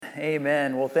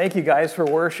Amen. Well, thank you guys for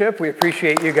worship. We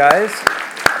appreciate you guys.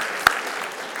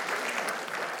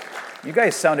 You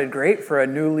guys sounded great for a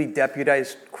newly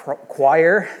deputized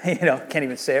choir. Can't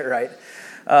even say it right.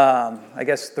 I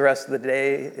guess the rest of the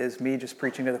day is me just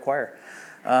preaching to the choir.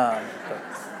 Yeah,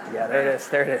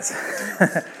 there it is.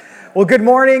 Well, good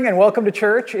morning and welcome to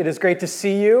church. It is great to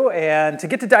see you and to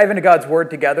get to dive into God's Word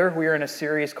together. We are in a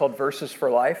series called Verses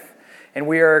for Life, and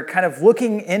we are kind of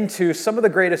looking into some of the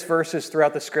greatest verses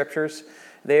throughout the Scriptures.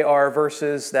 They are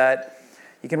verses that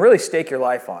you can really stake your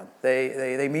life on.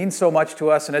 They mean so much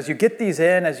to us, and as you get these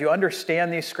in, as you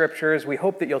understand these Scriptures, we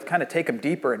hope that you'll kind of take them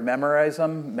deeper and memorize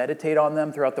them, meditate on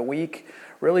them throughout the week,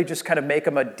 really just kind of make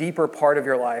them a deeper part of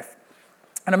your life.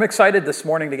 And I'm excited this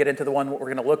morning to get into the one we're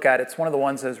going to look at. It's one of the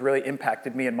ones that has really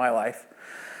impacted me in my life.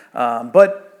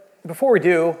 But before we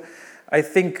do, I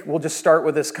think we'll just start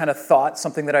with this kind of thought,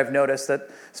 something that I've noticed that,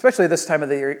 especially this time of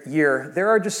the year, there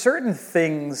are just certain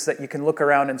things that you can look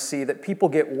around and see that people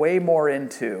get way more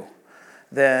into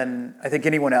than I think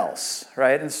anyone else,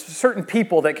 right? And certain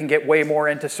people that can get way more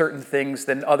into certain things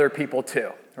than other people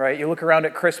too, right? You look around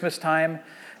at Christmas time,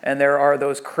 and there are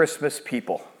those Christmas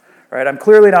people. Right, I'm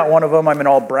clearly not one of them. I'm in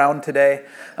all brown today.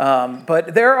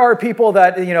 But there are people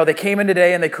that, they came in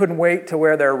today and they couldn't wait to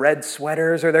wear their red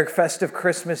sweaters or their festive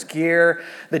Christmas gear.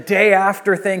 The day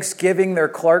after Thanksgiving, their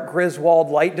Clark Griswold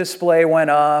light display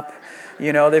went up.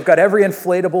 They've got every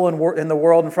inflatable in the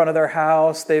world in front of their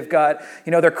house. They've got,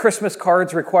 their Christmas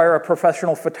cards require a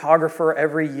professional photographer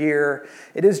every year.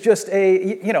 It is just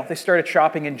they started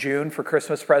shopping in June for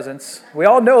Christmas presents. We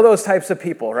all know those types of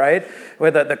people, right?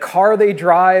 With the car they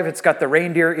drive, it's got the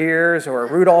reindeer ears or a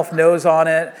Rudolph nose on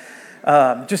it.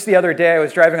 Just the other day, I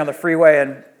was driving on the freeway,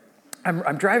 and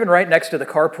I'm driving right next to the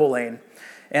carpool lane.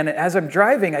 And as I'm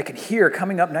driving, I could hear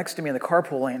coming up next to me in the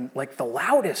carpool lane, like the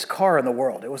loudest car in the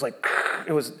world. It was like,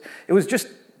 it was just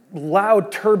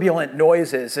loud, turbulent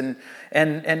noises. And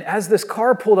as this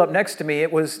car pulled up next to me,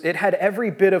 it had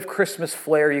every bit of Christmas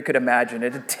flair you could imagine.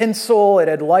 It had tinsel, it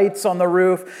had lights on the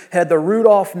roof, it had the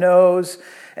Rudolph nose.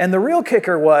 And the real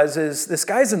kicker is this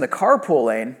guy's in the carpool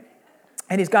lane,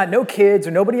 and he's got no kids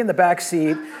or nobody in the back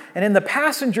seat. And in the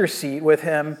passenger seat with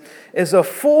him is a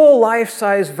full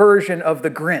life-size version of the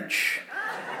Grinch.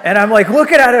 And I'm like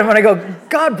looking at him and I go,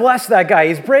 God bless that guy.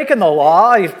 He's breaking the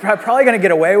law. He's probably going to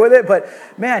get away with it. But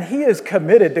man, he is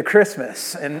committed to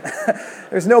Christmas. And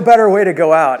there's no better way to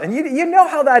go out. And you know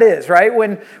how that is, right?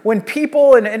 When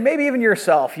people, and maybe even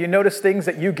yourself, you notice things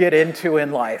that you get into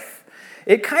in life.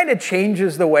 It kind of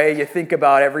changes the way you think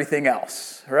about everything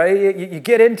else, right? You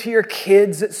get into your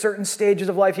kids at certain stages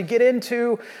of life. You get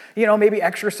into, maybe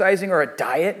exercising or a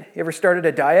diet. You ever started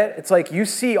a diet? It's like you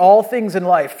see all things in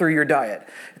life through your diet.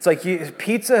 It's like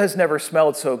pizza has never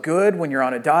smelled so good when you're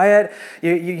on a diet.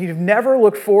 You've never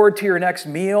looked forward to your next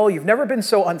meal. You've never been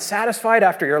so unsatisfied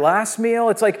after your last meal.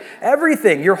 It's like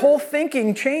everything, your whole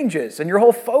thinking changes and your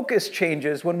whole focus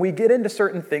changes when we get into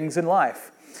certain things in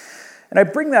life. And I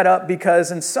bring that up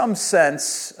because in some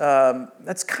sense,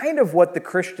 that's kind of what the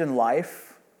Christian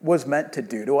life was meant to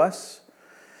do to us.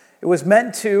 It was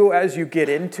meant to, as you get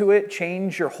into it,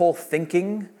 change your whole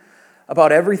thinking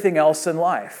about everything else in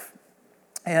life.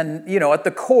 And, at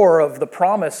the core of the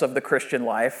promise of the Christian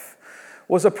life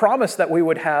was a promise that we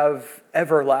would have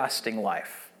everlasting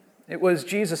life. It was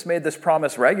Jesus made this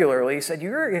promise regularly. He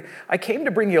said, I came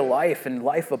to bring you life and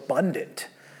life abundant.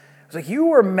 It's like you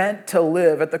were meant to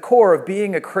live at the core of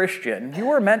being a Christian. You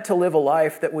were meant to live a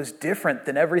life that was different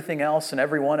than everything else and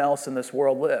everyone else in this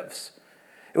world lives.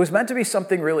 It was meant to be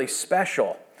something really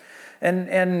special.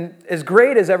 And as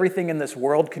great as everything in this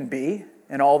world can be,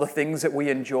 and all the things that we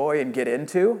enjoy and get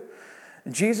into,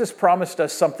 Jesus promised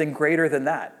us something greater than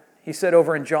that. He said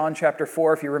over in John chapter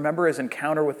 4, if you remember his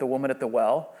encounter with the woman at the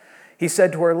well, he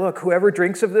said to her, look, whoever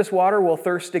drinks of this water will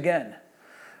thirst again.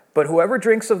 But whoever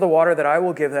drinks of the water that I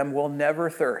will give them will never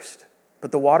thirst.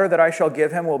 But the water that I shall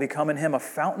give him will become in him a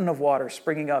fountain of water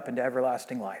springing up into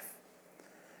everlasting life.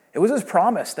 It was his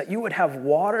promise that you would have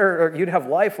water, or you'd have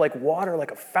life like water,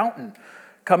 like a fountain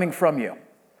coming from you.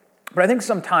 But I think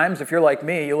sometimes, if you're like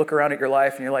me, you look around at your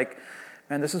life and you're like,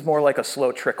 man, this is more like a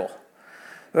slow trickle.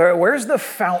 Where's the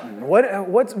fountain?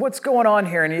 What's going on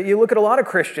here? And you look at a lot of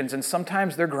Christians, and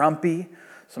sometimes they're grumpy.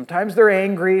 Sometimes they're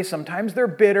angry, sometimes they're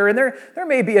bitter, and there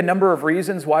may be a number of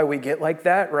reasons why we get like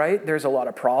that, right? There's a lot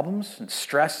of problems and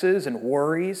stresses and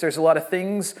worries. There's a lot of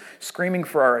things screaming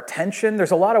for our attention.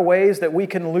 There's a lot of ways that we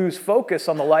can lose focus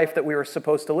on the life that we were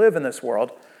supposed to live in this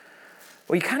world.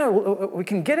 We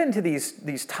can get into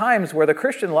these times where the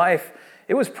Christian life,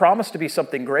 it was promised to be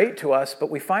something great to us, but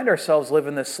we find ourselves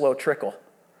living this slow trickle.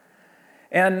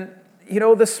 And,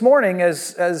 this morning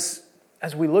as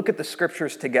as we look at the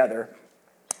scriptures together,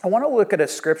 I want to look at a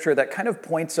scripture that kind of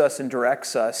points us and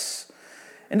directs us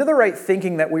into the right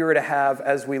thinking that we were to have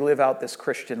as we live out this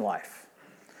Christian life.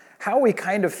 How we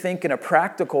kind of think in a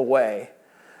practical way,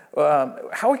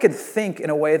 how we can think in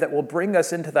a way that will bring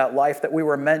us into that life that we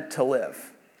were meant to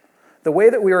live. The way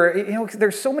that we were,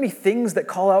 there's so many things that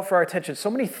call out for our attention, so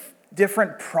many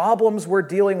different problems we're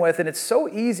dealing with, and it's so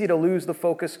easy to lose the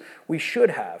focus we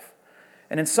should have.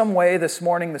 And in some way this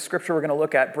morning, the scripture we're going to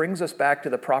look at brings us back to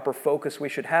the proper focus we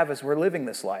should have as we're living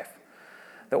this life,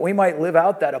 that we might live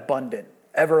out that abundant,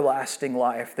 everlasting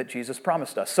life that Jesus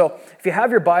promised us. So if you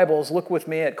have your Bibles, look with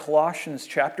me at Colossians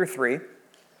chapter 3.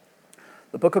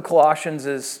 The book of Colossians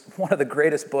is one of the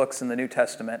greatest books in the New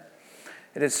Testament.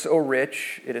 It is so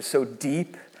rich. It is so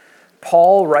deep.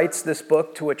 Paul writes this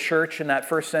book to a church in that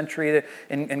first century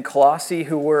in Colossae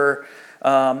who were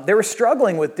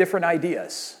struggling with different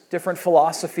ideas, different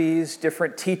philosophies,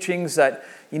 different teachings that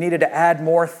you needed to add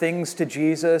more things to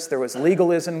Jesus. There was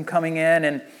legalism coming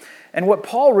in. And what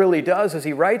Paul really does is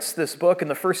he writes this book in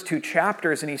the first 2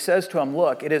 chapters and he says to them,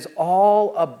 look, it is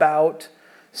all about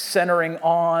centering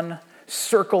on,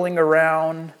 circling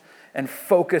around, and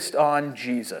focused on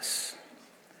Jesus.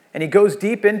 And he goes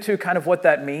deep into kind of what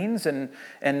that means and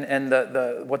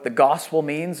what the gospel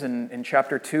means in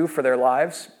chapter 2 for their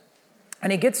lives.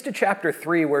 And he gets to chapter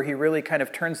 3 where he really kind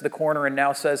of turns the corner and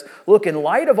now says, look, in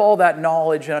light of all that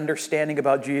knowledge and understanding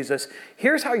about Jesus,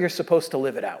 here's how you're supposed to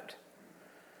live it out.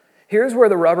 Here's where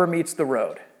the rubber meets the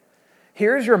road.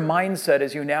 Here's your mindset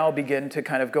as you now begin to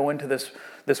kind of go into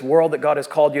this world that God has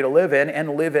called you to live in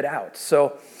and live it out.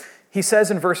 So he says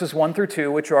in verses 1 through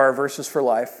 2, which are our verses for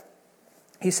life,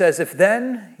 he says, if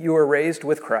then you are raised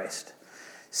with Christ,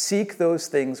 seek those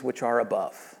things which are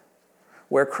above,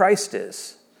 where Christ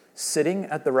is, sitting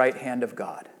at the right hand of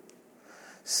God.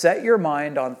 Set your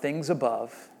mind on things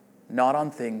above, not on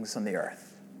things on the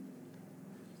earth.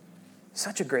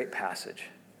 Such a great passage.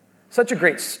 Such a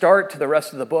great start to the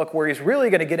rest of the book where he's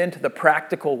really going to get into the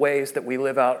practical ways that we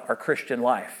live out our Christian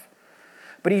life.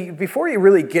 But before he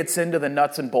really gets into the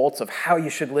nuts and bolts of how you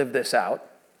should live this out,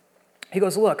 he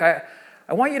goes, look, I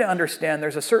want you to understand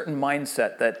there's a certain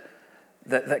mindset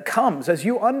that comes as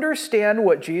you understand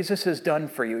what Jesus has done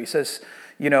for you. He says,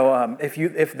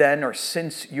 if then or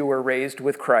since you were raised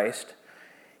with Christ,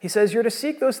 he says you're to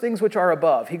seek those things which are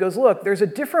above. He goes, look, there's a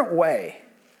different way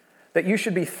that you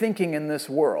should be thinking in this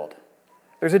world.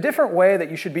 There's a different way that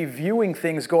you should be viewing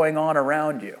things going on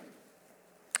around you.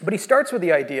 But he starts with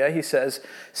the idea, he says,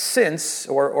 since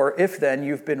or if then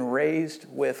you've been raised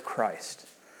with Christ.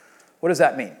 What does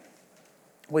that mean?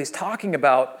 Well, he's talking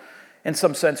about, in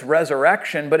some sense,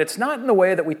 resurrection, but it's not in the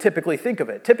way that we typically think of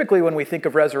it. Typically, when we think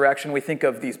of resurrection, we think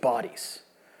of these bodies.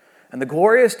 And the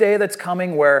glorious day that's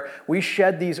coming where we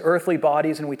shed these earthly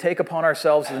bodies and we take upon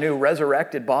ourselves the new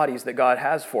resurrected bodies that God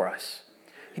has for us.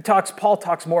 Paul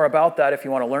talks more about that if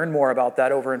you want to learn more about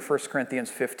that over in 1 Corinthians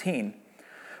 15.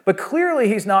 But clearly,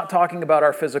 he's not talking about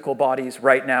our physical bodies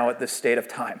right now at this state of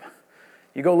time.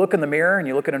 You go look in the mirror and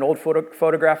you look at an old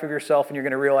photograph of yourself and you're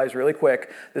going to realize really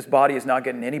quick, this body is not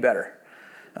getting any better.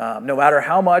 No matter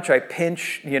how much I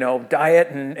pinch, diet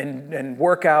and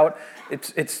work out,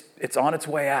 it's on its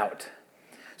way out.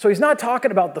 So he's not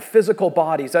talking about the physical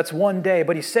bodies. That's one day.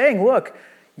 But he's saying, look,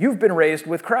 you've been raised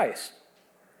with Christ.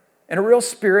 In a real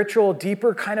spiritual,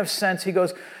 deeper kind of sense, he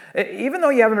goes, even though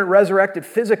you haven't been resurrected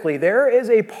physically, there is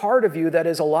a part of you that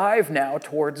is alive now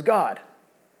towards God.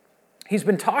 He's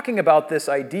been talking about this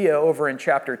idea over in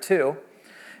chapter 2.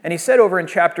 And he said over in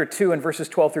chapter 2 in verses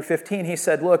 12 through 15, he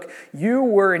said, look, you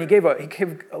were, and he gave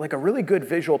like a really good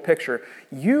visual picture.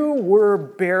 You were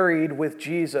buried with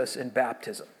Jesus in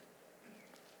baptism.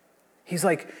 He's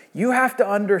like, you have to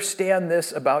understand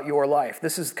this about your life.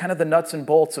 This is kind of the nuts and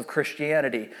bolts of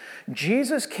Christianity.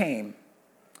 Jesus came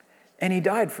and he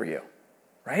died for you.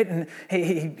 Right? And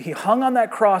he hung on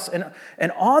that cross, and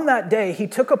on that day, he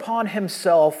took upon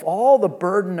himself all the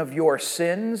burden of your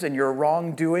sins and your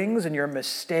wrongdoings and your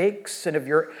mistakes and of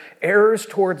your errors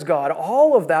towards God.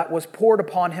 All of that was poured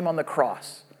upon him on the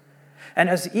cross. And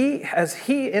as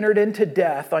he entered into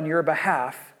death on your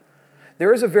behalf,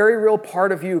 there is a very real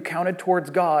part of you counted towards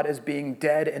God as being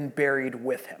dead and buried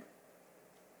with him.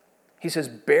 He says,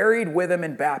 buried with him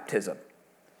in baptism.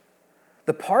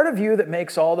 The part of you that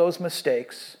makes all those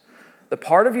mistakes, the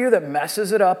part of you that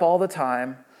messes it up all the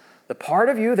time, the part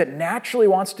of you that naturally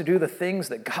wants to do the things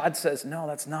that God says, no,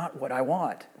 that's not what I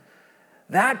want.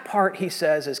 That part, he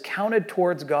says, is counted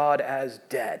towards God as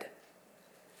dead.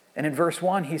 And in verse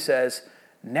 1, he says,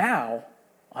 now,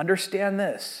 understand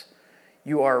this,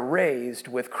 you are raised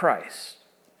with Christ.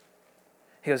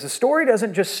 He goes, the story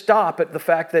doesn't just stop at the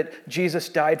fact that Jesus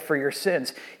died for your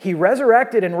sins. He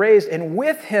resurrected and raised, and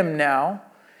with him now,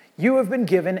 you have been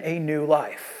given a new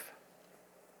life.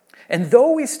 And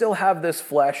though we still have this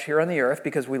flesh here on the earth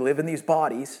because we live in these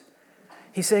bodies,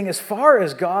 he's saying as far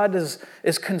as God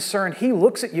is concerned, he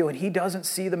looks at you and he doesn't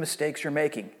see the mistakes you're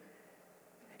making.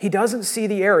 He doesn't see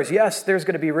the errors. Yes, there's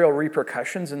going to be real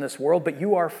repercussions in this world, but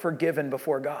you are forgiven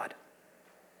before God.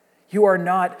 You are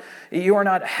not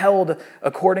held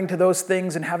according to those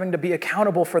things and having to be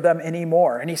accountable for them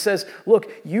anymore. And he says,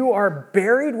 look, you are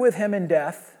buried with him in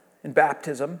death, in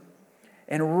baptism,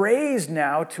 and raised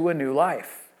now to a new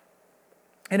life.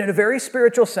 And in a very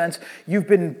spiritual sense, you've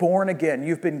been born again.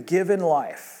 You've been given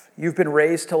life. You've been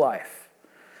raised to life.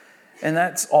 And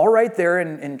that's all right there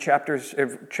in chapter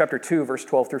 2, verse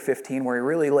 12 through 15, where he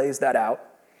really lays that out.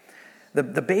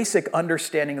 The basic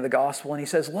understanding of the gospel. And he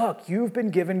says, look, you've been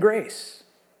given grace.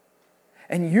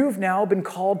 And you've now been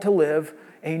called to live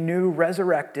a new,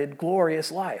 resurrected,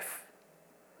 glorious life.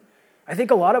 I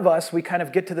think a lot of us, we kind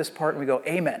of get to this part and we go,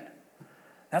 amen.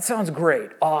 That sounds great,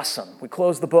 awesome. We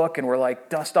close the book and we're like,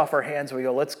 dust off our hands and we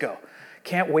go, let's go.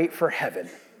 Can't wait for heaven.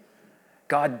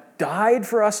 God died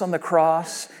for us on the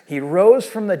cross. He rose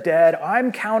from the dead.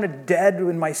 I'm counted dead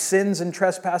in my sins and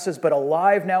trespasses, but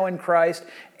alive now in Christ.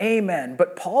 Amen.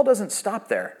 But Paul doesn't stop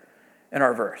there in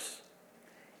our verse.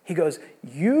 He goes,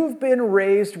 you've been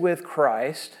raised with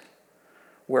Christ,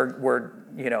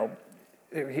 and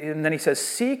then he says,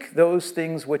 seek those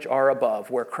things which are above,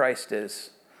 where Christ is.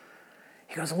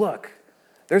 He goes, look,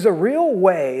 there's a real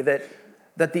way that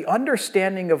the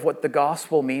understanding of what the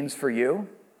gospel means for you,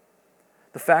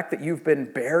 the fact that you've been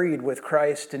buried with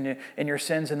Christ in your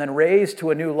sins and then raised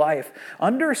to a new life,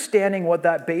 understanding what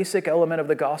that basic element of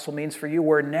the gospel means for you,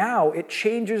 where now it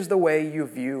changes the way you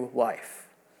view life.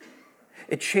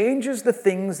 It changes the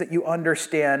things that you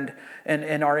understand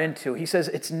and are into. He says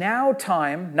it's now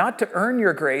time not to earn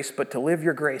your grace, but to live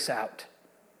your grace out.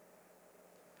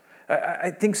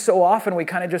 I think so often we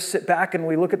kind of just sit back and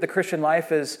we look at the Christian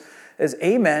life as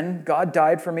amen, God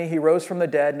died for me, he rose from the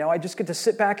dead. Now I just get to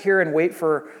sit back here and wait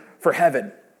for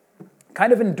heaven.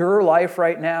 Kind of endure life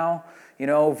right now,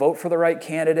 vote for the right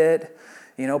candidate,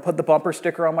 put the bumper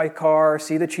sticker on my car,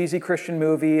 see the cheesy Christian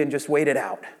movie, and just wait it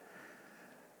out.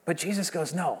 But Jesus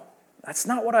goes, no, that's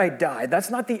not what I died. That's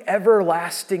not the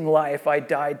everlasting life I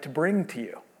died to bring to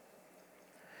you.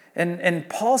 And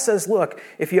Paul says, look,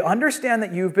 if you understand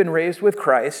that you've been raised with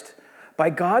Christ, by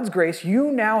God's grace,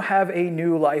 you now have a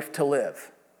new life to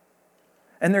live.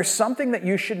 And there's something that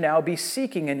you should now be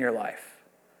seeking in your life.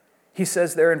 He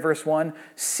says there in verse 1,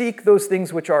 seek those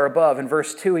things which are above. In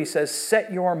verse 2, he says,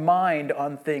 set your mind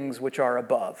on things which are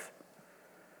above.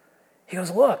 He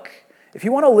goes, look, if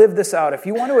you want to live this out, if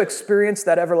you want to experience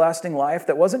that everlasting life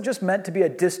that wasn't just meant to be a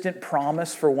distant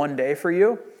promise for one day for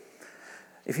you,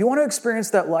 if you want to experience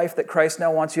that life that Christ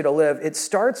now wants you to live, it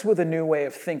starts with a new way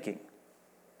of thinking.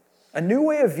 A new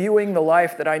way of viewing the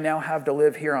life that I now have to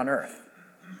live here on earth.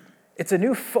 It's a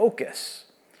new focus.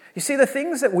 You see, the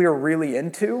things that we're really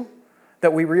into,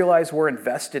 that we realize we're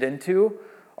invested into,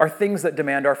 are things that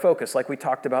demand our focus, like we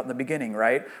talked about in the beginning,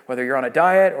 right? Whether you're on a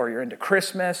diet, or you're into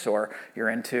Christmas, or you're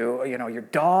into, your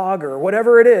dog, or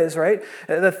whatever it is, right?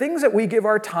 The things that we give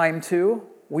our time to,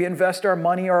 we invest our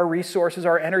money, our resources,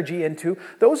 our energy into,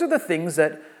 those are the things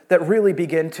that really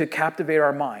begin to captivate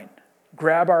our mind,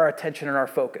 grab our attention and our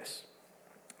focus.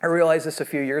 I realized this a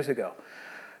few years ago.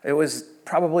 It was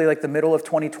probably like the middle of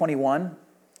 2021,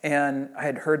 and I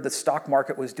had heard the stock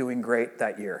market was doing great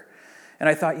that year. And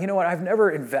I thought, you know what, I've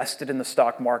never invested in the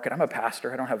stock market. I'm a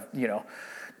pastor. I don't have,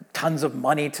 tons of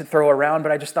money to throw around,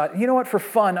 but I just thought, you know what, for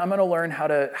fun, I'm going to learn how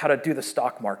to do the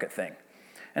stock market thing.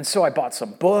 And so I bought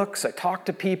some books, I talked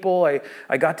to people,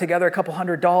 I got together a couple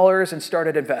 $100 and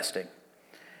started investing.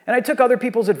 And I took other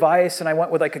people's advice and I went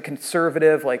with like a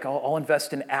conservative, like I'll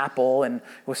invest in Apple, and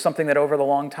it was something that over the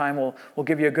long time will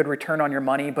give you a good return on your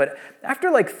money. But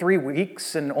after like 3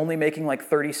 weeks and only making like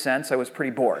 30 cents, I was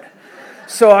pretty bored.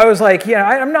 So I was like,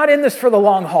 I'm not in this for the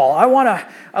long haul.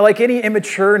 I like any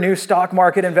immature new stock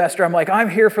market investor, I'm like, I'm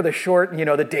here for the short,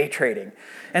 the day trading.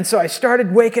 And so I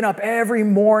started waking up every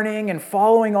morning and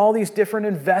following all these different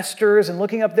investors and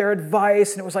looking up their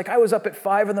advice. And it was like I was up at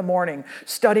 5 a.m.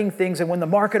 studying things. And when the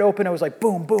market opened, I was like,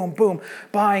 boom, boom, boom,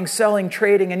 buying, selling,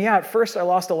 trading. And at first I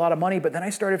lost a lot of money, but then I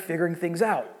started figuring things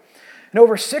out. And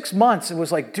over 6 months, it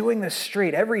was like doing this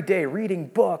straight every day, reading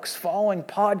books, following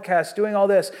podcasts, doing all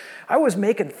this. I was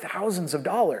making thousands of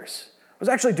dollars was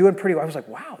actually doing pretty well. I was like,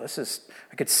 wow,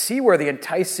 I could see where the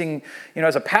enticing,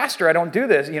 as a pastor, I don't do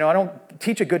this. I don't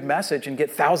teach a good message and get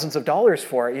thousands of dollars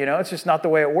for it. It's just not the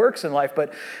way it works in life.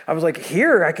 But I was like,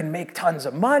 here, I can make tons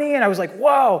of money. And I was like,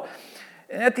 whoa.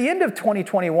 And at the end of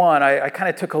 2021, I kind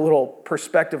of took a little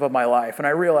perspective of my life. And I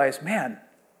realized, man,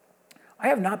 I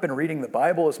have not been reading the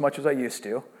Bible as much as I used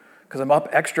to, because I'm up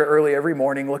extra early every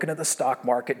morning looking at the stock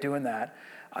market, doing that.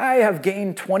 I have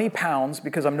gained 20 pounds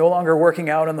because I'm no longer working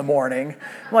out in the morning.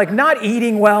 I'm like not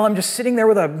eating well. I'm just sitting there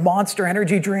with a Monster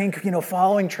energy drink,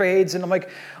 following trades. And I'm like,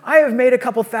 I have made a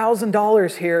couple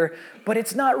 $1,000s here, but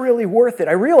it's not really worth it.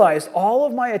 I realized all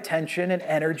of my attention and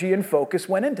energy and focus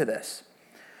went into this.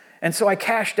 And so I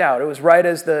cashed out. It was right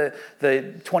as the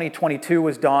 2022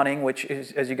 was dawning, which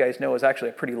is, as you guys know, is actually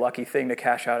a pretty lucky thing to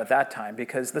cash out at that time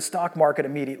because the stock market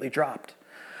immediately dropped.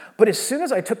 But as soon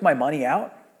as I took my money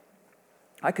out,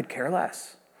 I could care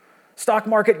less. Stock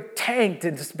market tanked.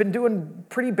 It's been doing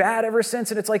pretty bad ever since.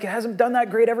 And it's like it hasn't done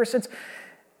that great ever since.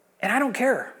 And I don't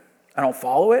care. I don't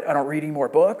follow it. I don't read any more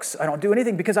books. I don't do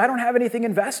anything because I don't have anything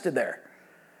invested there.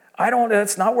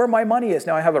 That's not where my money is.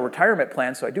 Now I have a retirement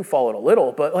plan, so I do follow it a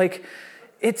little. But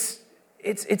it's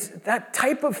that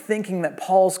type of thinking that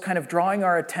Paul's kind of drawing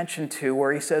our attention to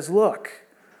where he says, look,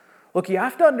 you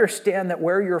have to understand that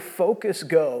where your focus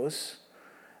goes,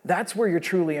 that's where you're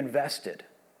truly invested.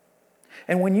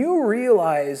 And when you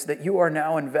realize that you are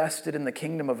now invested in the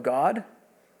kingdom of God,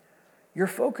 your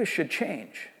focus should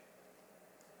change.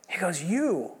 He goes,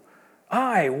 we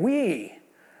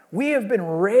have been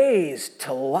raised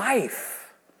to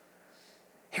life.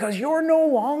 He goes, you're no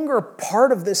longer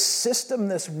part of this system,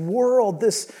 this world,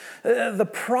 the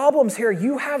problems here.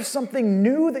 You have something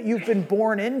new that you've been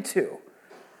born into.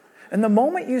 And the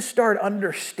moment you start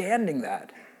understanding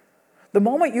that, the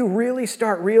moment you really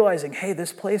start realizing, hey,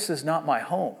 this place is not my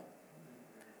home.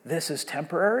 This is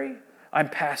temporary. I'm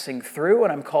passing through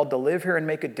and I'm called to live here and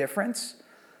make a difference.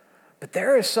 But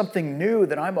there is something new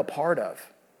that I'm a part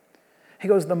of. He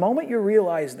goes, the moment you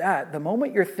realize that, the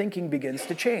moment your thinking begins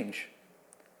to change.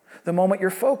 The moment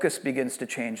your focus begins to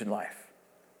change in life.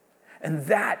 And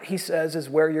that, he says, is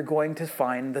where you're going to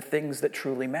find the things that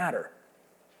truly matter.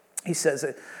 He says,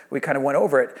 we kind of went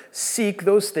over it, seek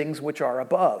those things which are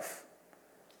above.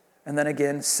 And then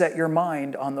again, set your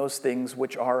mind on those things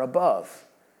which are above.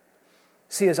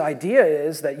 See, his idea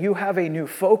is that you have a new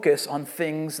focus on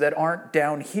things that aren't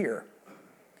down here.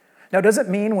 Now, does it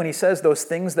mean when he says those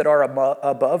things that are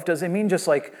above, does it mean just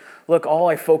like, look, all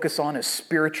I focus on is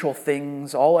spiritual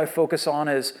things, all I focus on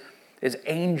is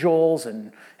angels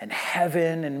and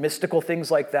heaven and mystical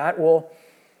things like that? Well,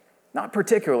 not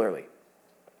particularly.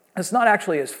 It's not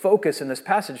actually his focus in this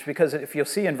passage because if you'll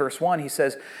see in verse 1, he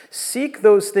says, seek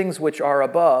those things which are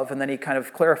above, and then he kind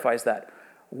of clarifies that,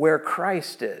 where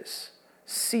Christ is,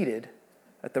 seated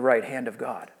at the right hand of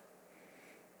God.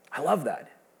 I love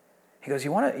that. He goes,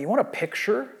 you want a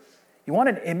picture? You want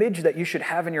an image that you should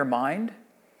have in your mind?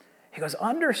 He goes,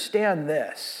 understand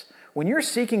this. When you're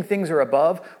seeking things that are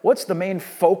above, what's the main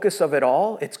focus of it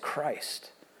all? It's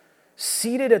Christ,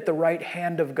 seated at the right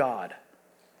hand of God.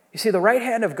 You see, the right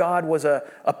hand of God was a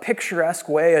picturesque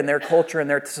way in their culture and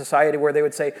their society where they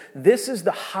would say, this is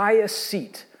the highest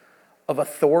seat of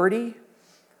authority,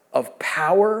 of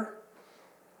power,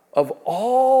 of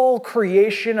all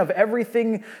creation, of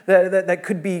everything that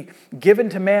could be given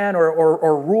to man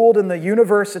or ruled in the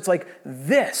universe. It's like,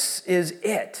 this is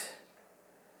it.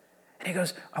 And he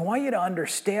goes, I want you to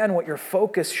understand what your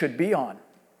focus should be on.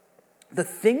 The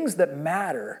things that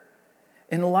matter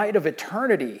in light of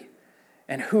eternity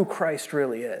and who Christ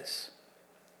really is.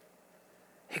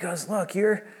 He goes, look,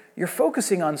 you're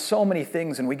focusing on so many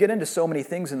things, and we get into so many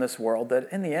things in this world that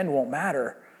in the end won't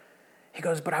matter. He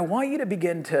goes, but I want you to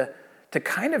begin to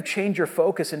kind of change your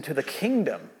focus into the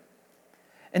kingdom,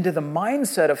 into the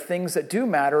mindset of things that do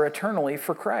matter eternally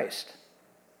for Christ.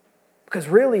 Because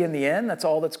really, in the end, that's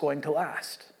all that's going to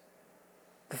last.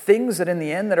 The things that in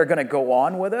the end that are going to go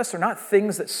on with us are not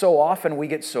things that so often we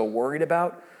get so worried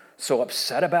about, so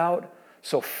upset about,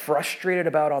 so frustrated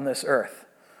about on this earth.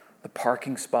 The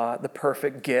parking spot, the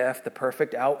perfect gift, the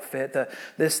perfect outfit, the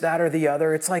this, that, or the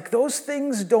other. It's like those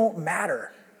things don't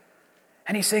matter.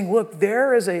 And he's saying, look,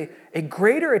 there is a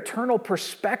greater eternal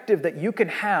perspective that you can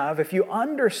have if you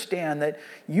understand that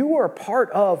you are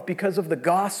part of because of the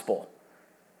gospel.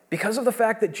 Because of the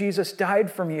fact that Jesus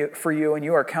died for you and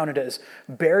you are counted as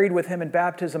buried with him in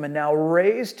baptism and now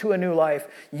raised to a new life,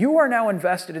 you are now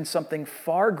invested in something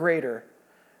far greater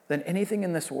than anything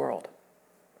in this world.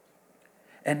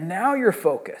 And now your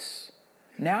focus,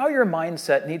 now your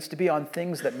mindset needs to be on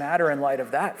things that matter in light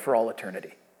of that for all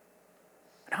eternity.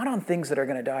 Not on things that are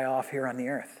going to die off here on the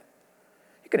earth.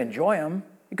 can enjoy them.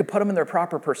 You can put them in their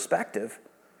proper perspective.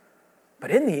 But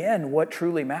in the end, what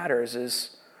truly matters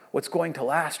is what's going to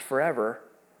last forever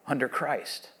under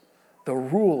Christ, the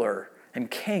ruler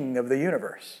and king of the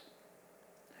universe.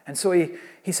 And so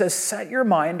he says, set your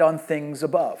mind on things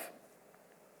above.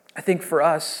 I think for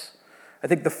us,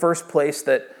 the first place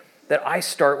that I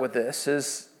start with this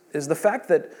is the fact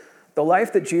that the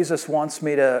life that Jesus wants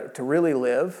me to really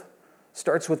live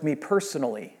starts with me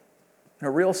personally, in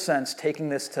a real sense, taking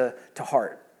this to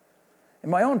heart. In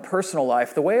my own personal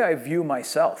life, the way I view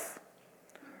myself,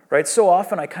 right? So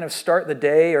often I kind of start the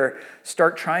day or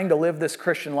start trying to live this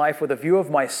Christian life with a view of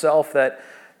myself that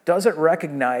doesn't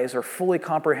recognize or fully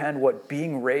comprehend what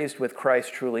being raised with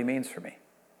Christ truly means for me.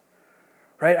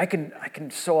 Right? I can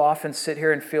so often sit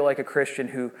here and feel like a Christian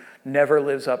who never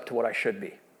lives up to what I should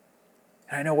be.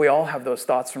 And I know we all have those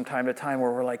thoughts from time to time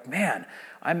where we're like, man,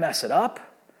 I mess it up.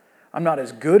 I'm not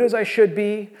as good as I should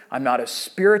be. I'm not as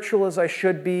spiritual as I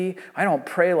should be. I don't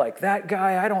pray like that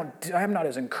guy. I'm not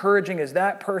as encouraging as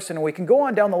that person. And we can go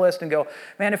on down the list and go,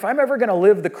 man, if I'm ever going to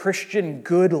live the Christian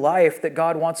good life that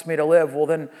God wants me to live, well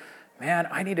then, man,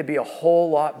 I need to be a whole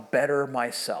lot better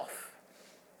myself.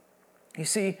 You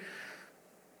see,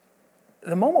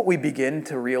 the moment we begin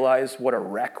to realize what a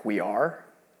wreck we are,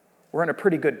 we're in a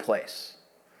pretty good place.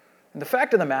 And the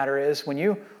fact of the matter is, when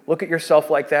you look at yourself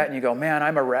like that and you go, man,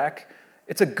 I'm a wreck,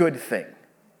 it's a good thing.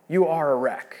 You are a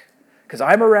wreck. Because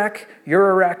I'm a wreck, you're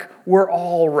a wreck, we're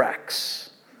all wrecks.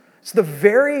 It's the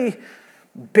very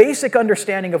basic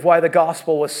understanding of why the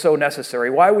gospel was so necessary,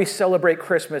 why we celebrate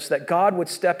Christmas, that God would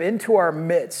step into our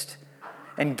midst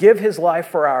and give his life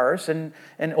for ours, and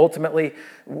ultimately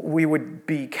we would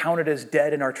be counted as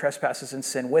dead in our trespasses and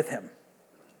sin with him.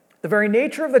 The very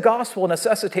nature of the gospel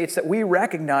necessitates that we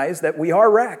recognize that we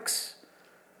are wrecks.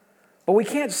 But we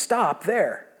can't stop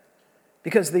there,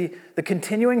 because the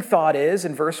continuing thought is,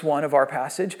 in verse 1 of our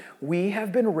passage, we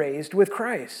have been raised with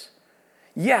Christ.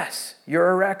 Yes, you're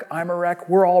a wreck, I'm a wreck,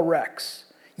 we're all wrecks.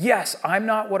 Yes, I'm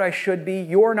not what I should be,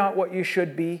 you're not what you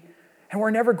should be, and we're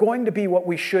never going to be what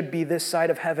we should be this side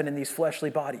of heaven in these fleshly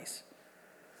bodies.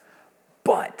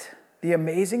 But the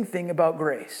amazing thing about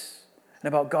grace and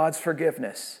about God's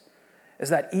forgiveness is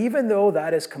that even though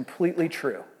that is completely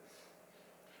true,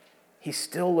 he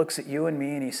still looks at you and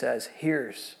me and he says,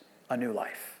 here's a new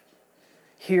life.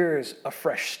 Here's a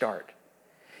fresh start.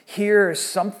 Here's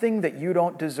something that you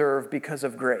don't deserve because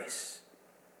of grace,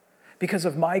 because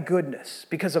of my goodness,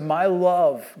 because of my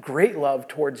love, great love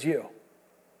towards you.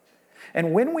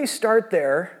 And when we start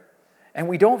there and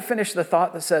we don't finish the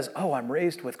thought that says, oh, I'm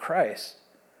raised with Christ,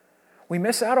 we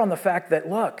miss out on the fact that,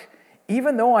 look,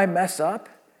 even though I mess up,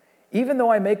 even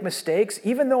though I make mistakes,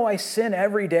 even though I sin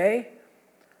every day,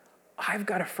 I've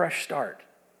got a fresh start.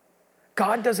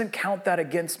 God doesn't count that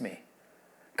against me.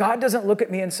 God doesn't look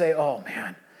at me and say, oh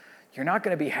man, you're not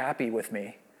going to be happy with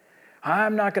me.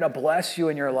 I'm not going to bless you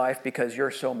in your life because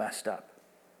you're so messed up.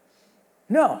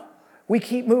 No, we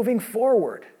keep moving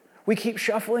forward. We keep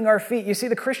shuffling our feet. You see,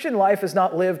 the Christian life is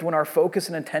not lived when our focus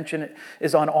and intention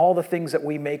is on all the things that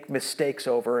we make mistakes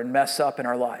over and mess up in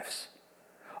our lives.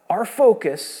 Our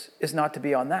focus is not to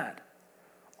be on that.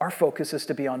 Our focus is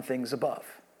to be on things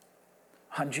above,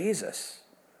 on Jesus,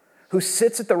 who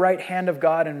sits at the right hand of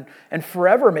God and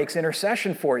forever makes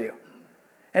intercession for you.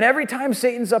 And every time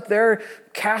Satan's up there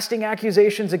casting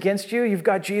accusations against you, you've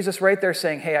got Jesus right there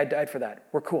saying, hey, I died for that.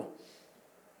 We're cool.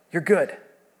 You're good.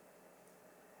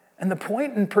 And the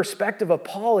point and perspective of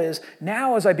Paul is,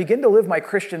 now as I begin to live my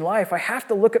Christian life, I have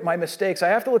to look at my mistakes. I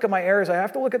have to look at my errors. I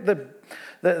have to look at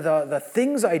the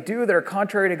things I do that are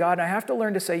contrary to God. And I have to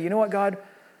learn to say, you know what, God?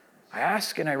 I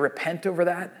ask and I repent over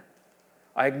that.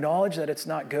 I acknowledge that it's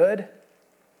not good.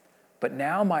 But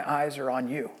now my eyes are on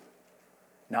you,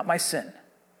 not my sin.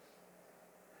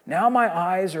 Now my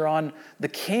eyes are on the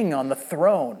King on the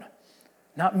throne,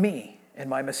 not me and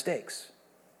my mistakes.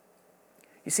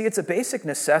 You see, it's a basic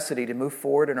necessity to move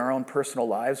forward in our own personal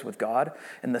lives with God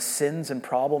and the sins and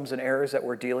problems and errors that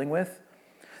we're dealing with,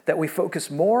 that we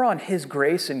focus more on his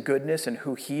grace and goodness and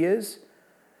who he is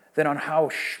than on how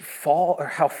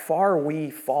far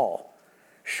we fall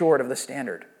short of the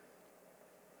standard.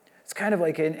 It's kind of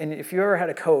like, and if you ever had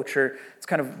a coach, or it's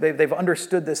kind of, they've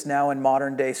understood this now in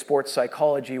modern day sports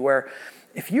psychology, where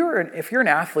if you're an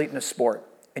athlete in a sport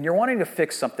and you're wanting to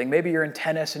fix something, maybe you're in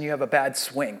tennis and you have a bad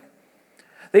swing,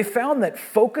 they found that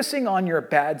focusing on your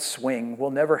bad swing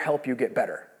will never help you get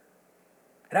better.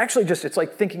 It actually it's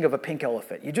like thinking of a pink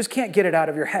elephant. You just can't get it out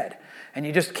of your head. And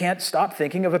you just can't stop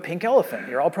thinking of a pink elephant.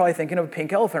 You're all probably thinking of a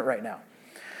pink elephant right now.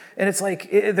 And it's like,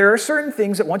 there are certain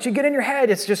things that once you get in your head,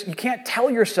 it's just, you can't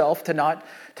tell yourself to not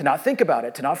think about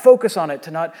it, to not focus on it, to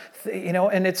not,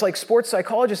 and it's like sports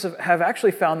psychologists have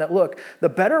actually found that, look, the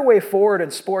better way forward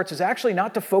in sports is actually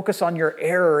not to focus on your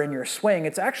error in your swing.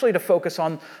 It's actually to focus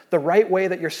on the right way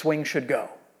that your swing should go.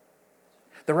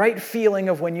 The right feeling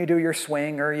of when you do your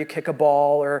swing or you kick a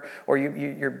ball or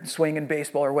you're swinging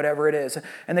baseball or whatever it is.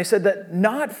 And they said that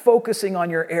not focusing on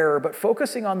your error, but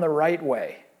focusing on the right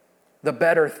way, the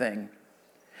better thing,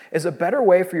 is a better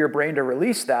way for your brain to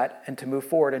release that and to move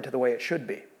forward into the way it should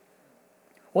be.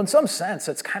 Well, in some sense,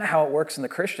 that's kind of how it works in the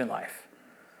Christian life.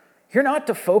 You're not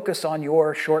to focus on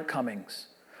your shortcomings,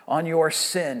 on your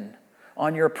sin,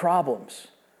 on your problems.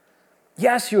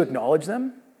 Yes, you acknowledge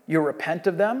them. You repent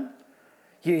of them.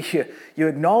 You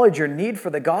acknowledge your need for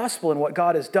the gospel and what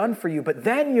God has done for you, but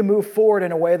then you move forward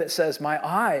in a way that says, my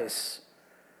eyes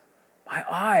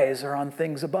are on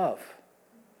things above.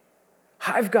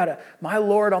 I've got my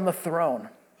Lord on the throne,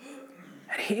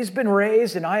 and he's been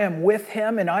raised, and I am with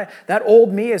him, and that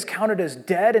old me is counted as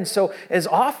dead, and so as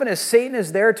often as Satan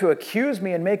is there to accuse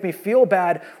me and make me feel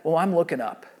bad, well, I'm looking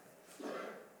up.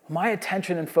 My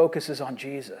attention and focus is on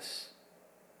Jesus.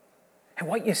 And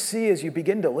what you see as you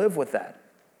begin to live with that,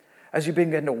 as you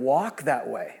begin to walk that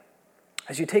way,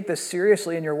 as you take this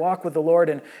seriously in your walk with the Lord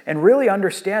and really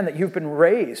understand that you've been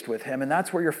raised with him, and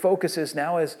that's where your focus is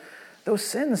now, is those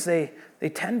sins, they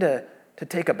tend to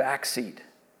take a back seat.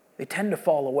 They tend to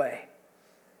fall away.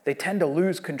 They tend to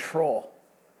lose control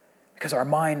because our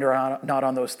mind are not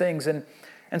on those things. And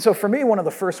so for me, one of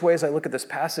the first ways I look at this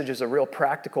passage as a real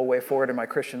practical way forward in my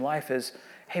Christian life is,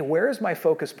 hey, where is my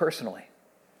focus personally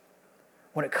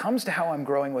when it comes to how I'm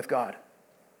growing with God?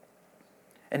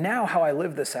 And now how I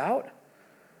live this out,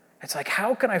 it's like,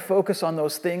 how can I focus on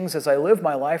those things as I live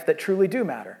my life that truly do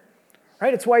matter?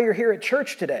 Right? It's why you're here at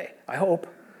church today, I hope.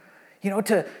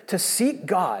 To seek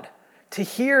God, to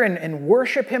hear and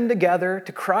worship him together,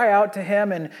 to cry out to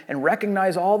him and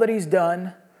recognize all that he's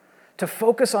done, to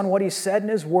focus on what he said in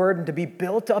his word and to be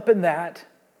built up in that.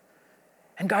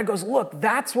 And God goes, look,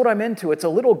 that's what I'm into. It's a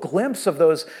little glimpse of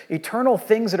those eternal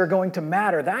things that are going to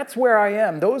matter. That's where I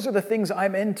am. Those are the things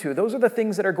I'm into. Those are the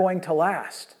things that are going to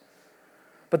last.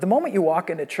 But the moment you walk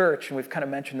into church, and we've kind of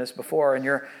mentioned this before, and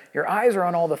your eyes are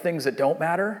on all the things that don't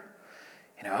matter,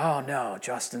 oh no,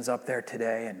 Justin's up there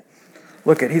today, and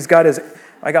look at,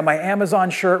 I got my Amazon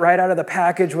shirt right out of the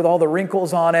package with all the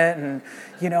wrinkles on it, and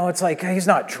it's like he's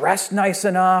not dressed nice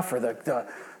enough, or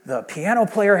the piano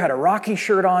player had a Rocky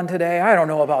shirt on today. I don't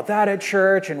know about that at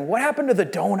church. And what happened to the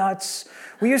donuts?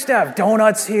 We used to have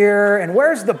donuts here. And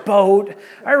where's the boat?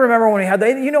 I remember when we had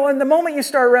and the moment you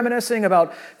start reminiscing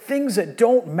about things that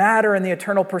don't matter in the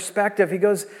eternal perspective, he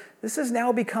goes, this has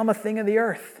now become a thing of the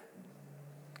earth.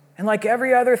 And like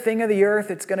every other thing of the earth,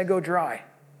 it's going to go dry.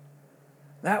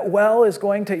 That well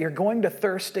you're going to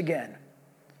thirst again.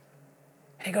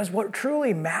 And he goes, what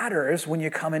truly matters when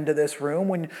you come into this room,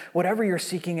 when whatever you're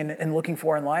seeking and looking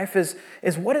for in life is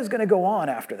what is going to go on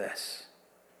after this?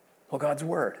 Well, God's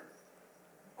word.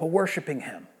 Well, worshiping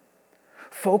him.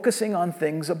 Focusing on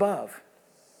things above.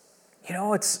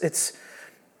 It's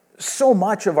so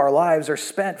much of our lives are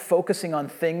spent focusing on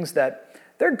things that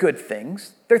they're good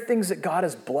things. They're things that God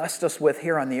has blessed us with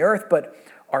here on the earth, but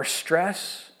our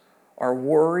stress, our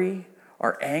worry,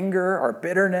 our anger, our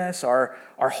bitterness, our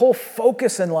whole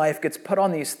focus in life gets put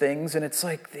on these things, and it's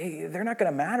like they're not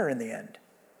going to matter in the end.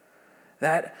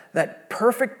 That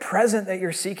perfect present that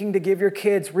you're seeking to give your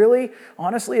kids, really,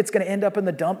 honestly, it's going to end up in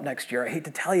the dump next year. I hate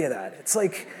to tell you that. It's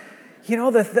like,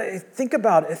 think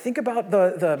about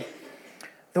the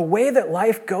way that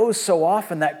life goes so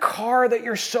often. That car that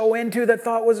you're so into that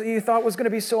you thought was going to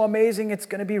be so amazing, it's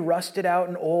going to be rusted out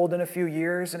and old in a few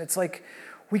years, and it's like,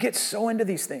 we get so into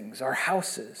these things, our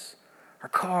houses, our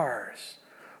cars,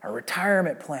 our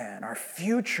retirement plan, our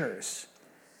futures.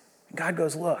 And God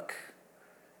goes, look,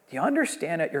 do you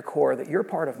understand at your core that you're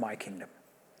part of my kingdom?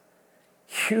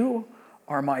 You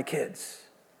are my kids.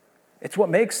 It's what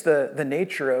makes the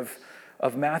nature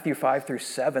of Matthew 5 through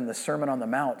 7, the Sermon on the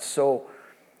Mount, so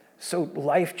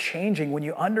life-changing when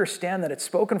you understand that it's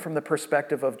spoken from the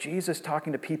perspective of Jesus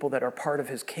talking to people that are part of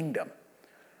his kingdom.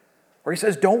 Where he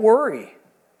says, don't worry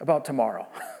about tomorrow.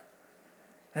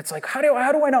 And it's like, how do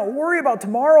I not worry about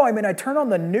tomorrow? I mean, I turn on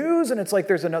the news and it's like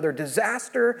there's another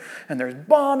disaster and there's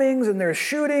bombings and there's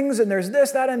shootings and there's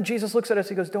this, that, and Jesus looks at us,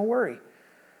 he goes, don't worry.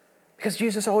 Because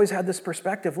Jesus always had this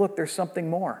perspective, look, there's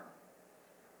something more.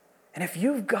 And if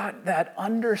you've got that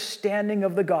understanding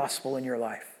of the gospel in your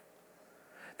life,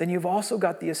 then you've also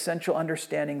got the essential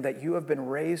understanding that you have been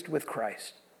raised with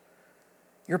Christ.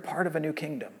 You're part of a new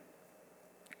kingdom.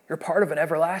 You're part of an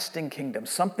everlasting kingdom,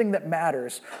 something that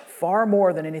matters far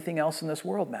more than anything else in this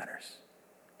world matters.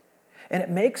 And it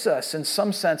makes us, in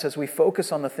some sense, as we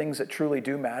focus on the things that truly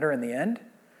do matter in the end,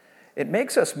 it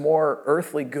makes us more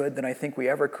earthly good than I think we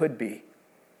ever could be,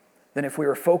 than if we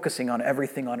were focusing on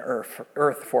everything on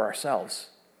earth for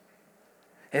ourselves.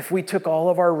 If we took all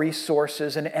of our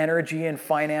resources and energy and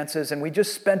finances and we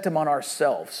just spent them on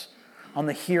ourselves, on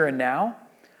the here and now,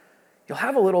 you'll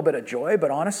have a little bit of joy,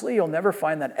 but honestly, you'll never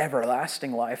find that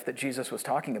everlasting life that Jesus was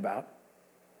talking about.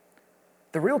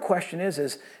 The real question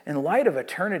is in light of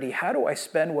eternity, how do I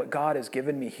spend what God has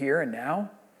given me here and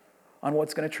now on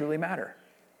what's going to truly matter?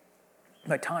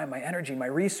 My time, my energy, my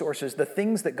resources, the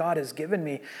things that God has given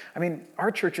me. I mean,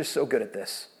 our church is so good at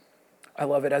this. I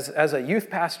love it. As a youth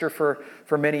pastor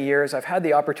for many years, I've had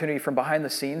the opportunity from behind the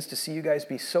scenes to see you guys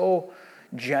be so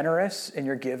generous in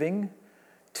your giving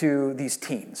to these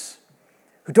teens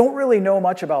who don't really know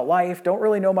much about life, don't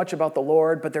really know much about the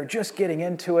Lord, but they're just getting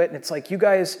into it. And it's like you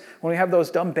guys, when we have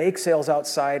those dumb bake sales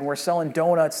outside and we're selling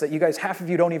donuts that you guys, half of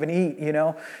you don't even eat,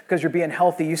 because you're being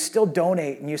healthy, you still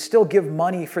donate and you still give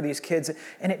money for these kids.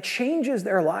 And it changes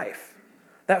their life.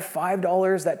 That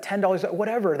 $5, that $10,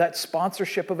 whatever, that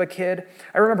sponsorship of a kid.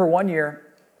 I remember one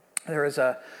year, there was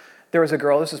a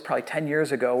girl, this was probably 10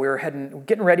 years ago, we were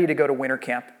getting ready to go to winter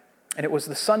camp. And it was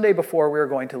the Sunday before we were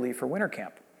going to leave for winter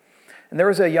camp. And there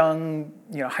was a young,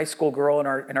 high school girl in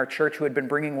our church who had been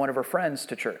bringing one of her friends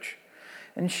to church.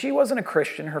 And she wasn't a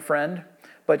Christian, her friend,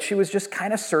 but she was just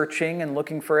kind of searching and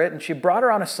looking for it. And she brought her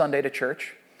on a Sunday to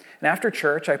church. And after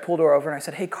church, I pulled her over and I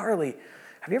said, "Hey, Carly,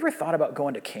 have you ever thought about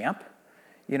going to camp?"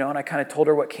 And I kind of told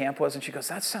her what camp was. And she goes,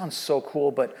 "That sounds so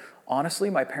cool, but honestly,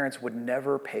 my parents would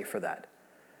never pay for that."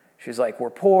 She's like, "We're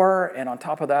poor, and on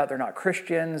top of that, they're not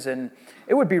Christians, and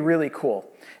it would be really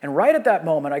cool." And right at that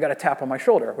moment, I got a tap on my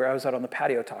shoulder where I was out on the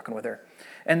patio talking with her.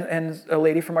 And a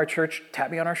lady from our church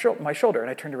tapped me on my shoulder,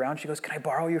 and I turned around. She goes, "Can I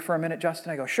borrow you for a minute,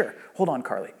 Justin?" I go, "Sure. Hold on,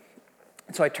 Carly."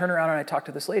 And so I turn around and I talk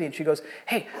to this lady, and she goes,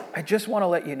 "Hey, I just want to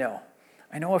let you know.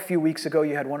 I know a few weeks ago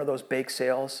you had one of those bake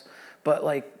sales, but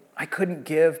I couldn't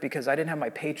give because I didn't have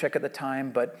my paycheck at the time,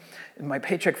 but my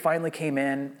paycheck finally came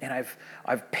in, and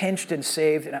I've pinched and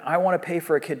saved, and I want to pay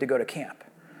for a kid to go to camp.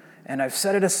 And I've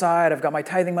set it aside, I've got my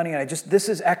tithing money, and this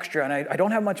is extra, and I don't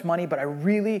have much money, but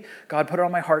God put it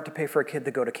on my heart to pay for a kid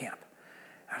to go to camp."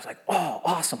 I was like, "Oh,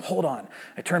 awesome, hold on."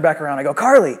 I turn back around, I go,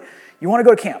 "Carly, you want to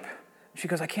go to camp?" She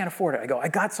goes, "I can't afford it." I go, "I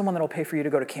got someone that'll pay for you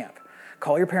to go to camp.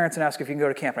 Call your parents and ask if you can go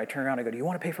to camp." And I turn around and I go, "Do you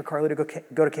want to pay for Carly to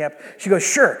go to camp?" She goes,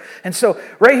 "Sure." And so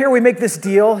right here we make this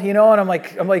deal, and I'm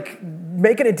like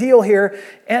making a deal here.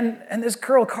 And this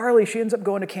girl, Carly, she ends up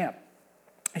going to camp.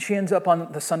 And she ends up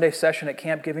on the Sunday session at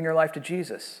camp giving her life to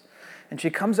Jesus. And she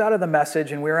comes out of the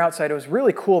message, and we were outside. It was a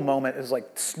really cool moment. It was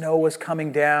like snow was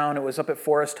coming down. It was up at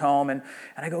Forest Home. And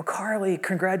I go, "Carly,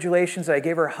 congratulations." And I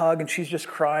gave her a hug, and she's just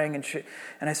crying.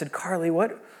 And I said, "Carly,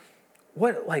 what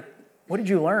did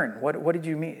you learn? What did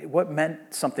you mean? What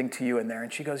meant something to you in there?"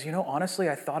 And she goes, "Honestly,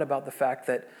 I thought about the fact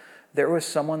that there was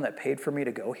someone that paid for me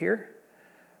to go here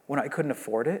when I couldn't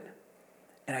afford it.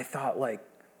 And I thought,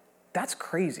 that's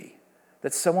crazy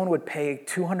that someone would pay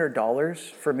 $200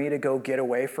 for me to go get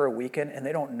away for a weekend, and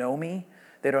they don't know me,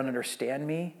 they don't understand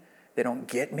me, they don't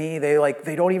get me,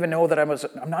 they don't even know that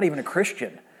I'm not even a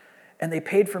Christian, and they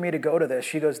paid for me to go to this."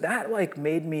 She goes, "That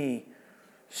made me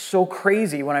so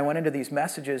crazy when I went into these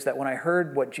messages that when I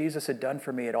heard what Jesus had done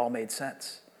for me, it all made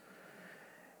sense."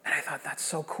 And I thought, that's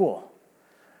so cool.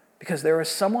 Because there was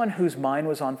someone whose mind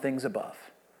was on things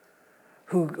above,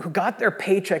 who got their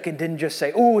paycheck and didn't just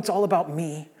say, "Oh, it's all about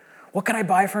me. What can I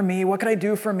buy for me? What can I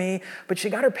do for me?" But she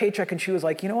got her paycheck and she was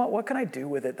like, what can I do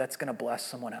with it that's going to bless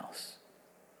someone else?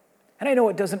 And I know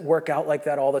it doesn't work out like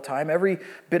that all the time. Every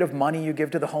bit of money you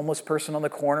give to the homeless person on the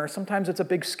corner, sometimes it's a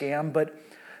big scam, but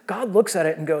God looks at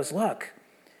it and goes, "Look,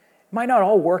 it might not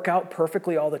all work out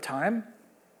perfectly all the time,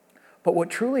 but what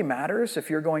truly matters if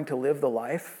you're going to live the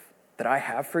life that I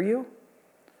have for you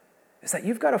is that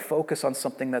you've got to focus on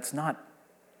something that's not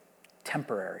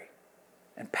temporary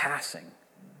and passing.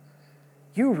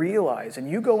 You realize and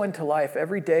you go into life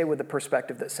every day with the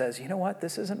perspective that says,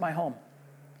 this isn't my home.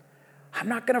 I'm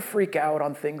not going to freak out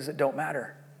on things that don't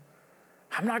matter.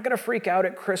 I'm not going to freak out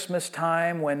at Christmas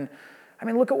time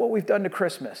look at what we've done to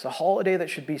Christmas, a holiday that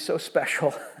should be so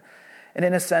special and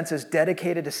in a sense is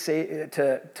dedicated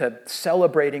to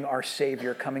celebrating our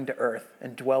Savior coming to earth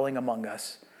and dwelling among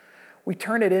us. We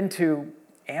turn it into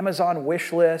Amazon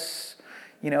wish lists,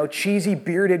 cheesy,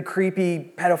 bearded,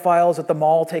 creepy pedophiles at the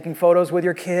mall taking photos with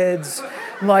your kids.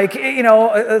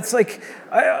 It's like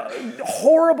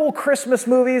horrible Christmas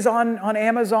movies on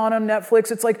Amazon, on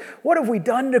Netflix. It's like, what have we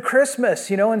done to Christmas,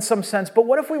 in some sense? But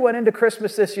what if we went into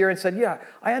Christmas this year and said, yeah,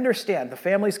 I understand. The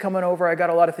family's coming over. I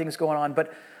got a lot of things going on.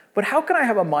 But how can I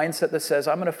have a mindset that says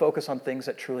I'm going to focus on things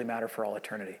that truly matter for all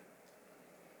eternity?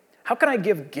 How can I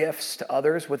give gifts to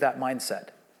others with that mindset?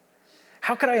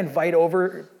 How can I invite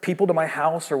over people to my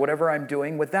house or whatever I'm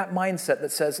doing with that mindset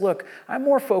that says, look, I'm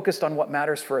more focused on what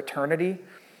matters for eternity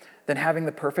than having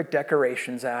the perfect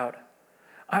decorations out.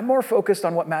 I'm more focused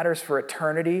on what matters for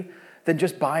eternity than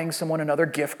just buying someone another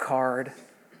gift card.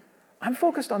 I'm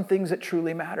focused on things that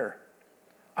truly matter.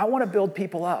 I want to build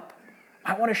people up.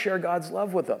 I want to share God's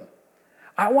love with them.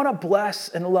 I want to bless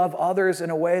and love others in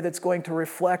a way that's going to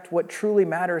reflect what truly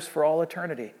matters for all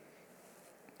eternity.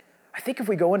 I think if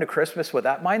we go into Christmas with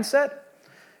that mindset,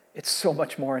 it's so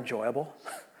much more enjoyable.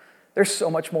 There's so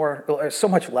much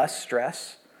less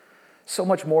stress, so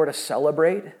much more to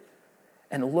celebrate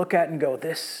and look at and go,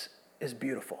 this is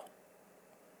beautiful.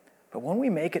 But when we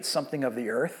make it something of the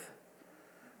earth,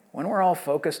 when we're all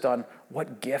focused on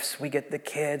what gifts we get the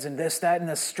kids and this, that, and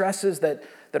the stresses that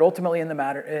ultimately in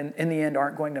the end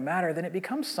aren't going to matter, then it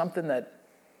becomes something that,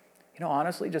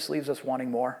 honestly just leaves us wanting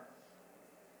more.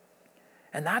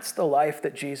 And that's the life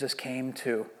that Jesus came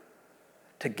to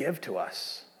give to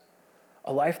us.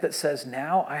 A life that says,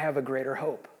 now I have a greater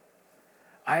hope.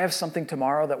 I have something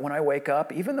tomorrow that when I wake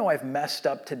up, even though I've messed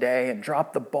up today and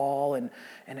dropped the ball and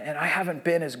I haven't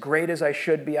been as great as I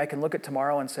should be, I can look at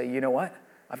tomorrow and say, you know what?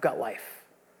 I've got life.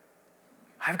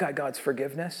 I've got God's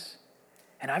forgiveness.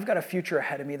 And I've got a future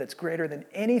ahead of me that's greater than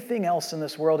anything else in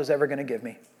this world is ever going to give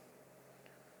me.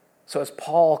 So as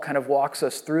Paul kind of walks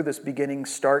us through this beginning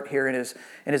start here in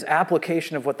his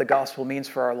application of what the gospel means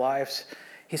for our lives,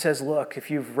 he says, look, if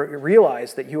you've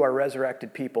realized that you are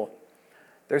resurrected people,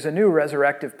 there's a new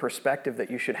resurrective perspective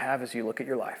that you should have as you look at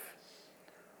your life.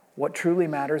 What truly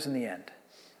matters in the end.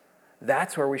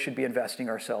 That's where we should be investing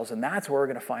ourselves, and that's where we're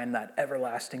going to find that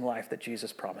everlasting life that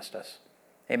Jesus promised us.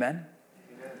 Amen?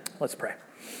 Amen. Let's pray.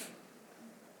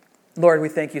 Lord, we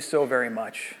thank you so very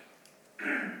much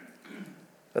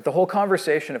that the whole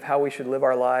conversation of how we should live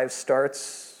our lives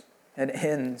starts and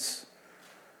ends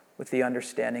with the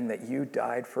understanding that you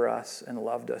died for us and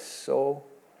loved us so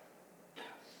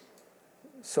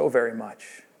very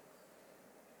much.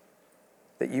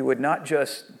 That you would not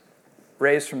just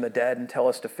raise from the dead and tell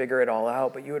us to figure it all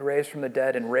out, but you would raise from the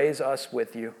dead and raise us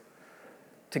with you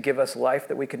to give us life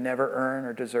that we could never earn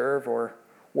or deserve or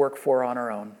work for on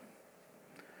our own.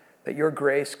 That your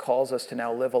grace calls us to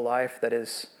now live a life that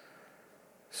is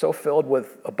so filled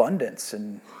with abundance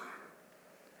and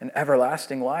an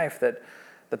everlasting life that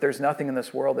there's nothing in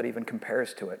this world that even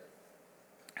compares to it.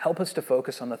 Help us to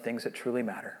focus on the things that truly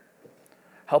matter.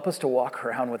 Help us to walk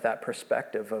around with that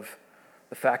perspective of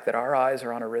the fact that our eyes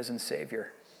are on a risen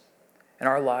Savior and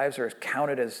our lives are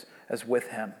counted as with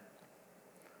him.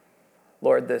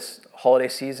 Lord, this holiday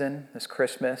season, this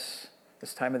Christmas,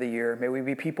 this time of the year, may we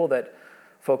be people that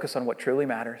focus on what truly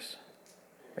matters.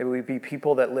 May we be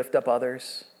people that lift up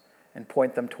others and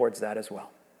point them towards that as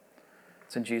well.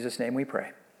 It's in Jesus' name we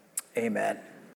pray. Amen.